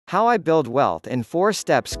How I build wealth in 4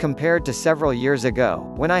 steps. Compared to several years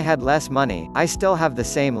ago, when I had less money, I still have the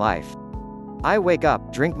same life. I wake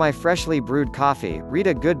up, drink my freshly brewed coffee, read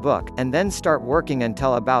a good book, and then start working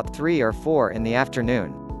until about 3 or 4 in the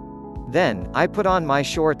afternoon. Then, I put on my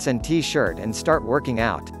shorts and t-shirt and start working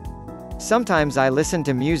out. Sometimes I listen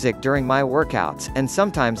to music during my workouts, and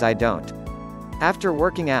sometimes I don't. After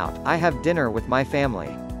working out, I have dinner with my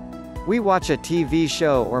family. We watch a TV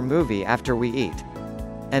show or movie after we eat.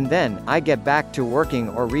 And then, I get back to working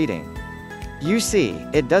or reading. You see,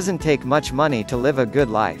 it doesn't take much money to live a good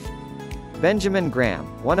life. Benjamin Graham,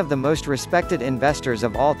 one of the most respected investors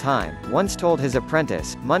of all time, once told his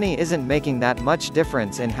apprentice, "Money isn't making that much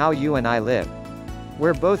difference in how you and I live.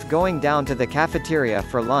 We're both going down to the cafeteria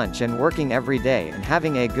for lunch and working every day and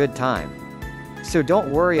having a good time. So don't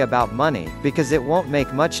worry about money, because it won't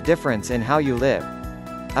make much difference in how you live."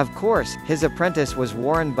 Of course, his apprentice was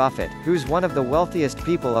Warren Buffett, who's one of the wealthiest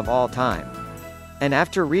people of all time. And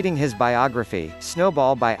after reading his biography,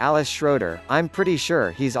 Snowball by Alice Schroeder, I'm pretty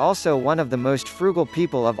sure he's also one of the most frugal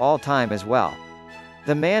people of all time as well.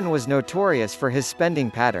 The man was notorious for his spending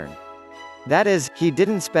pattern. That is, he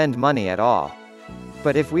didn't spend money at all.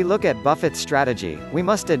 But if we look at Buffett's strategy, we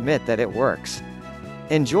must admit that it works.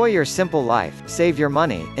 Enjoy your simple life, save your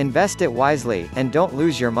money, invest it wisely, and don't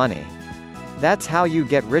lose your money. That's how you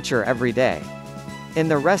get richer every day. In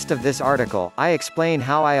the rest of this article, I explain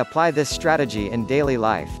how I apply this strategy in daily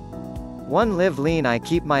life. 1. Live lean. I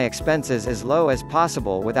keep my expenses as low as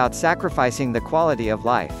possible without sacrificing the quality of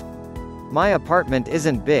life. My apartment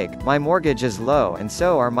isn't big, my mortgage is low, and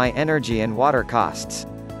so are my energy and water costs.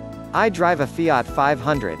 I drive a Fiat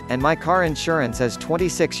 500, and my car insurance is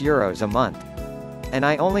 €26 a month. And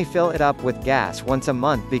I only fill it up with gas once a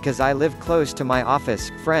month because I live close to my office,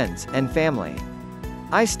 friends, and family.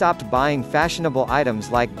 I stopped buying fashionable items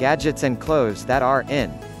like gadgets and clothes that are in.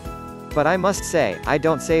 But I must say, I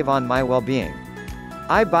don't save on my well-being.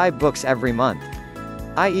 I buy books every month.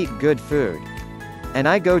 I eat good food. And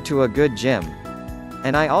I go to a good gym.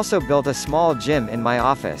 And I also built a small gym in my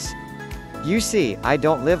office. You see, I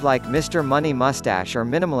don't live like Mr. Money Mustache or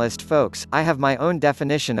minimalist folks. I have my own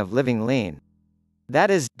definition of living lean. That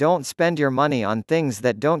is, don't spend your money on things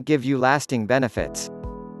that don't give you lasting benefits.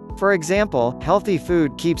 For example, healthy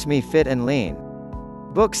food keeps me fit and lean.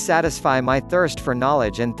 Books satisfy my thirst for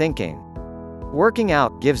knowledge and thinking. Working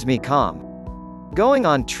out gives me calm. Going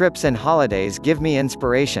on trips and holidays give me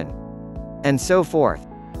inspiration. And so forth.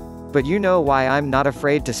 But you know why I'm not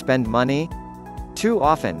afraid to spend money? Too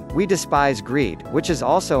often, we despise greed, which is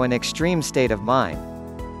also an extreme state of mind.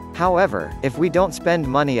 However, if we don't spend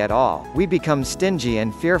money at all, we become stingy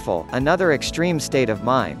and fearful, another extreme state of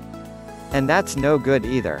mind. And that's no good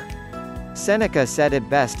either. Seneca said it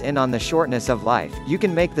best in On the Shortness of Life, you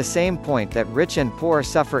can make the same point that rich and poor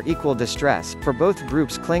suffer equal distress, for both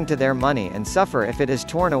groups cling to their money and suffer if it is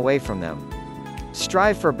torn away from them.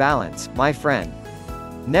 Strive for balance, my friend.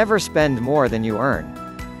 Never spend more than you earn.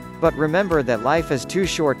 But remember that life is too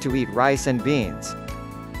short to eat rice and beans.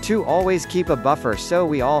 2. Always keep a buffer. So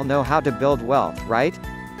we all know how to build wealth, right?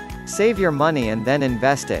 Save your money and then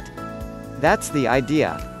invest it. That's the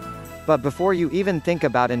idea. But before you even think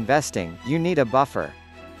about investing, you need a buffer.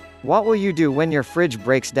 What will you do when your fridge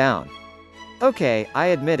breaks down? Okay, I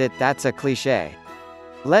admit it, that's a cliché.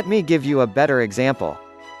 Let me give you a better example.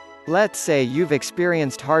 Let's say you've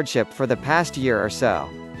experienced hardship for the past year or so.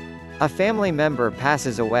 A family member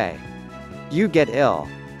passes away. You get ill.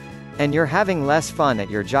 And you're having less fun at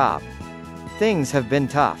your job. Things have been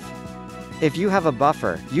tough. If you have a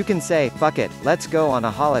buffer, you can say, fuck it, let's go on a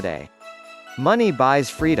holiday. Money buys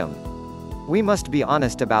freedom. We must be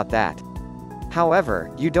honest about that. However,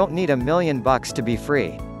 you don't need $1 million to be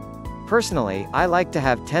free. Personally, I like to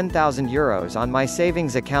have 10,000 euros on my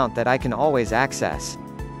savings account that I can always access.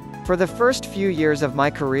 For the first few years of my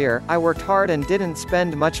career, I worked hard and didn't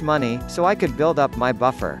spend much money, so I could build up my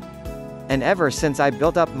buffer. And ever since I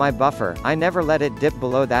built up my buffer, I never let it dip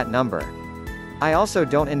below that number. I also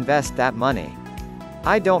don't invest that money.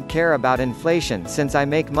 I don't care about inflation since I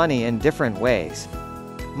make money in different ways.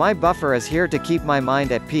 My buffer is here to keep my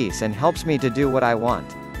mind at peace and helps me to do what I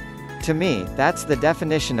want. To me, that's the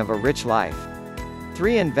definition of a rich life.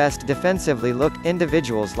 3. Invest defensively. Look,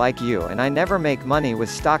 individuals like you and I never make money with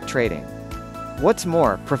stock trading. What's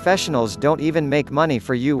more, professionals don't even make money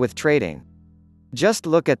for you with trading. Just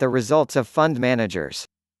look at the results of fund managers.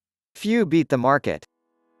 Few beat the market.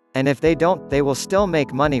 And if they don't, they will still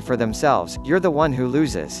make money for themselves. You're the one who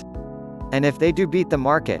loses. And if they do beat the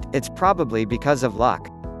market, it's probably because of luck.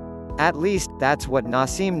 At least, that's what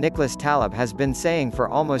Nassim Nicholas Taleb has been saying for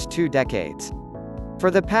almost 2 decades. For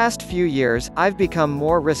the past few years, I've become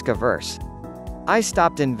more risk-averse. I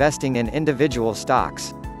stopped investing in individual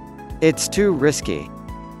stocks. It's too risky.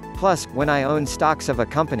 Plus, when I own stocks of a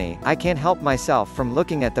company, I can't help myself from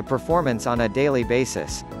looking at the performance on a daily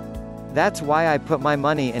basis. That's why I put my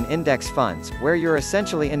money in index funds, where you're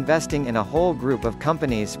essentially investing in a whole group of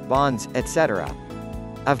companies, bonds, etc.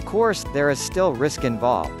 Of course, there is still risk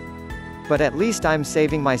involved. But at least I'm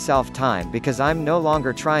saving myself time because I'm no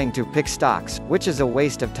longer trying to pick stocks, which is a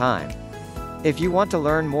waste of time. If you want to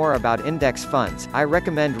learn more about index funds, I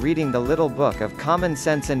recommend reading the Little Book of Common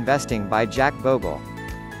Sense Investing by Jack Bogle.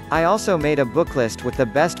 I also made a book list with the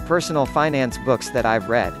best personal finance books that I've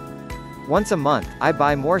read. Once a month, I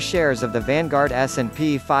buy more shares of the Vanguard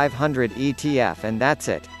S&P 500 ETF and that's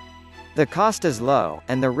it. The cost is low,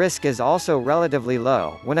 and the risk is also relatively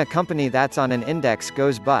low. When a company that's on an index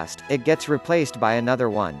goes bust, it gets replaced by another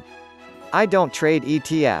one. I don't trade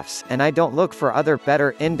ETFs, and I don't look for other,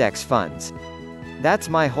 better, index funds. That's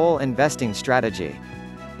my whole investing strategy.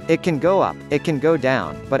 It can go up, it can go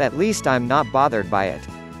down, but at least I'm not bothered by it.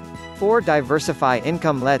 4. Diversify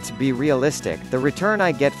income. Let's be realistic, the return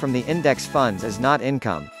I get from the index funds is not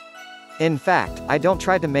income. In fact, I don't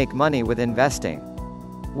try to make money with investing.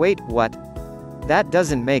 Wait, what? That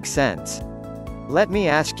doesn't make sense. Let me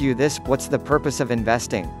ask you this, what's the purpose of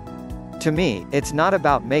investing? To me, it's not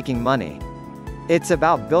about making money. It's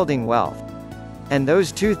about building wealth. And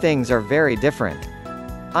those two things are very different.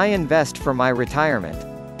 I invest for my retirement.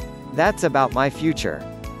 That's about my future.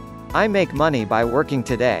 I make money by working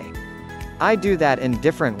today. I do that in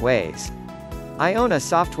different ways. I own a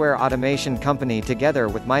software automation company together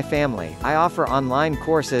with my family. I offer online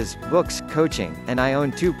courses, books, coaching, and I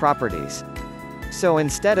own 2 properties. So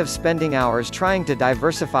instead of spending hours trying to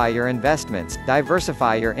diversify your investments,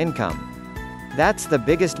 diversify your income. That's the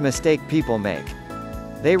biggest mistake people make.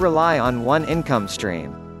 They rely on one income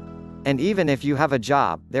stream. And even if you have a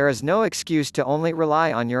job, there is no excuse to only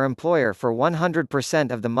rely on your employer for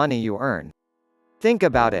 100% of the money you earn. Think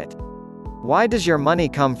about it. Why does your money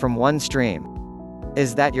come from one stream?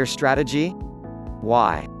 Is that your strategy?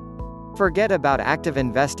 Why? Forget about active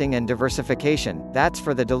investing and diversification, that's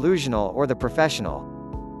for the delusional or the professional.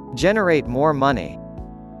 Generate more money.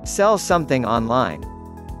 Sell something online.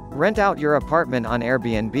 Rent out your apartment on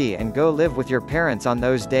Airbnb and go live with your parents on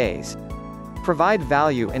those days. Provide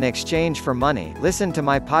value in exchange for money. Listen to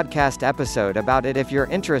my podcast episode about it if you're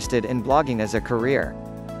interested in blogging as a career.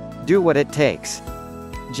 Do what it takes.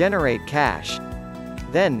 Generate cash.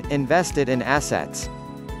 Then, invest it in assets.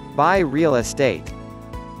 Buy real estate.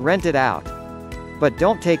 Rent it out. But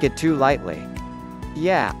don't take it too lightly.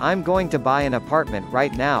 Yeah, I'm going to buy an apartment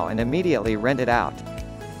right now and immediately rent it out.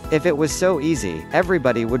 If it was so easy,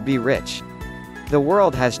 everybody would be rich. The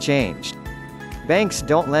world has changed. Banks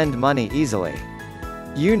don't lend money easily.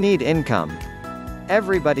 You need income.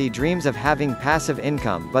 Everybody dreams of having passive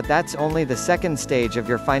income, but that's only the second stage of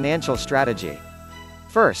your financial strategy.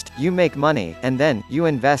 First, you make money, and then, you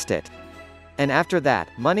invest it. And after that,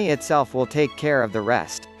 money itself will take care of the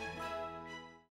rest.